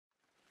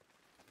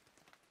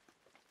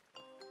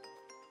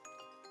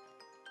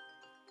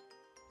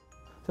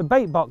So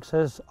bait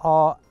boxes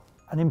are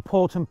an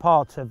important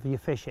part of your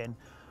fishing,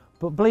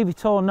 but believe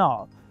it or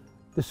not,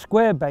 the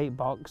square bait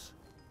box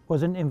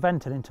wasn't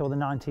invented until the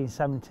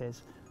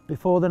 1970s.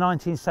 Before the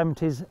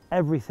 1970s,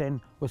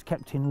 everything was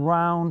kept in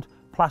round,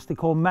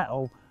 plastic or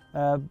metal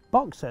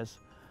boxes.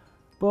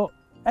 But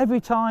every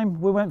time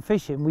we went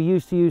fishing, we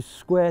used to use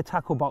square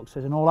tackle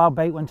boxes and all our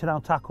bait went in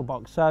our tackle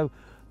box. So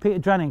Peter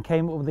Drennan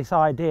came up with this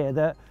idea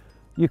that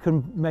you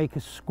can make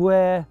a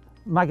square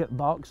maggot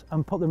box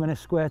and put them in a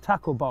square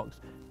tackle box.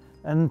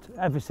 And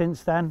ever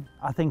since then,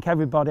 I think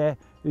everybody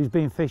who's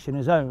been fishing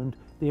has owned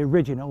the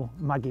original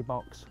Maggie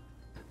box.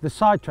 The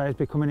side tray has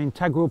become an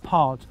integral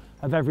part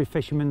of every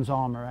fisherman's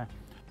armoury.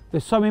 They're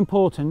so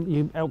important,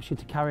 it helps you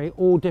to carry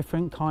all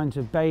different kinds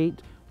of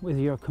bait. Whether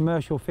you're a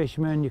commercial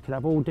fisherman, you could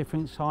have all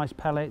different size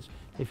pellets.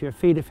 If you're a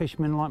feeder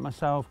fisherman like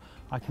myself,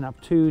 I can have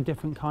 2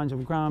 different kinds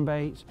of ground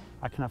baits.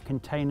 I can have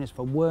containers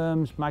for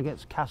worms,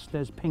 maggots,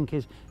 casters,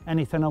 pinkies,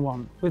 anything I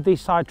want. With these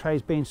side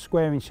trays being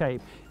square in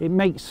shape, it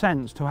makes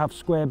sense to have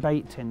square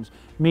bait tins,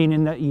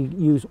 meaning that you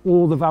use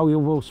all the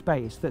valuable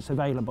space that's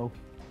available.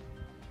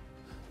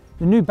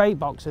 The new bait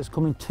boxes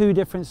come in 2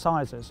 different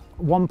sizes,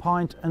 1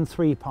 pint and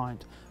 3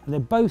 pint, and they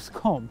both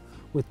come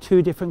with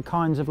 2 different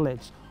kinds of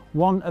lids.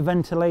 One, a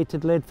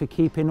ventilated lid for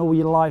keeping all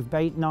your live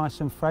bait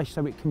nice and fresh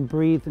so it can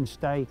breathe and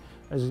stay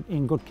as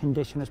in good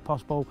condition as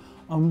possible,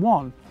 and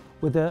one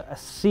with a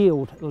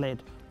sealed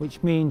lid,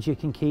 which means you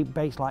can keep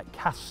baits like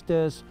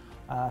casters,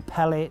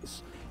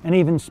 pellets and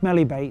even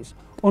smelly baits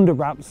under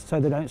wraps so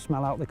they don't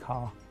smell out the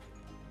car.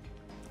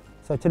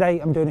 So today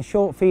I'm doing a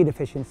short feeder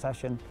fishing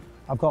session.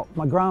 I've got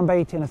my ground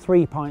bait in a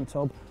 3 pint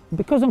tub.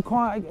 Because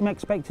I'm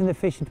expecting the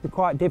fishing to be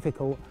quite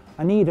difficult,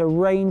 I need a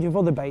range of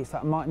other baits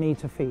that I might need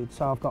to feed.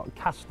 So I've got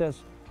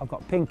casters, I've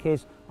got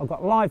pinkies, I've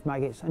got live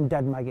maggots and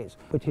dead maggots,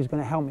 which is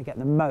going to help me get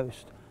the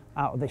most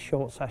out of this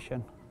short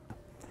session.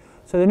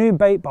 So the new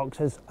bait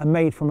boxes are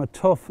made from a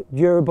tough,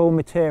 durable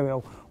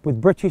material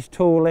with British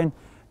tooling.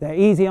 They're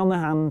easy on the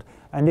hand,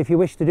 and if you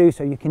wish to do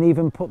so, you can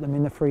even put them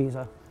in the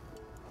freezer.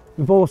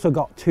 We've also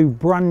got 2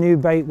 brand new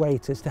bait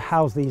weighters to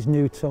house these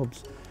new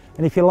tubs.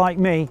 And if you're like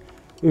me,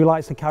 who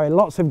likes to carry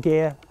lots of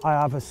gear, I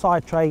have a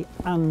side tray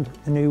and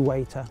a new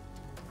weighter.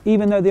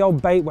 Even though the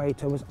old bait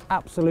weighter was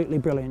absolutely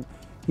brilliant,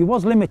 you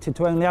was limited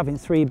to only having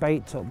 3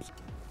 bait tubs.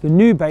 The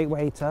new bait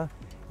weighter,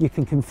 you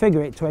can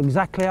configure it to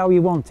exactly how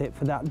you want it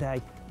for that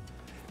day.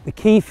 The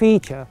key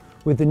feature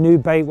with the new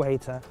bait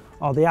weighter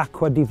are the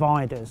Aqua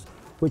dividers,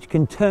 which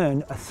can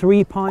turn a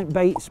 3 pint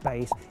bait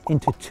space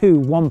into 2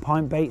 1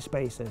 pint bait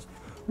spaces,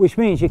 which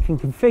means you can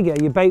configure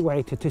your bait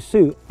weighter to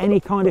suit any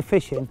kind of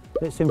fishing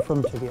that's in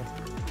front of you.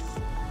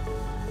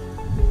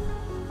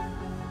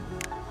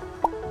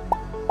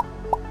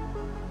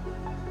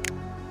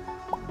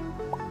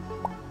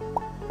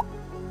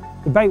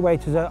 The bait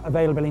weighters are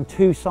available in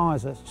 2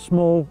 sizes,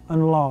 small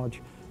and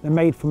large. They're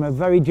made from a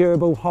very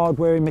durable,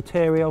 hard-wearing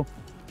material,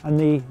 and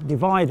the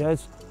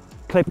dividers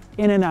clip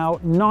in and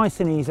out nice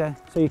and easy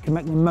so you can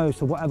make the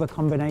most of whatever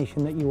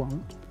combination that you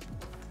want.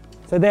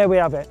 So there we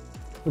have it.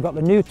 We've got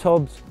the new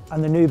tubs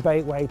and the new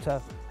bait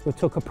weighter. We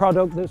took a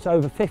product that's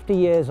over 50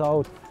 years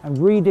old and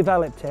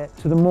redeveloped it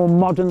to the more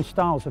modern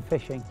styles of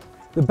fishing.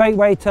 The bait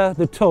weighter,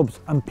 the tubs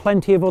and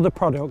plenty of other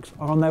products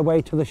are on their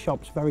way to the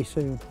shops very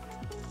soon.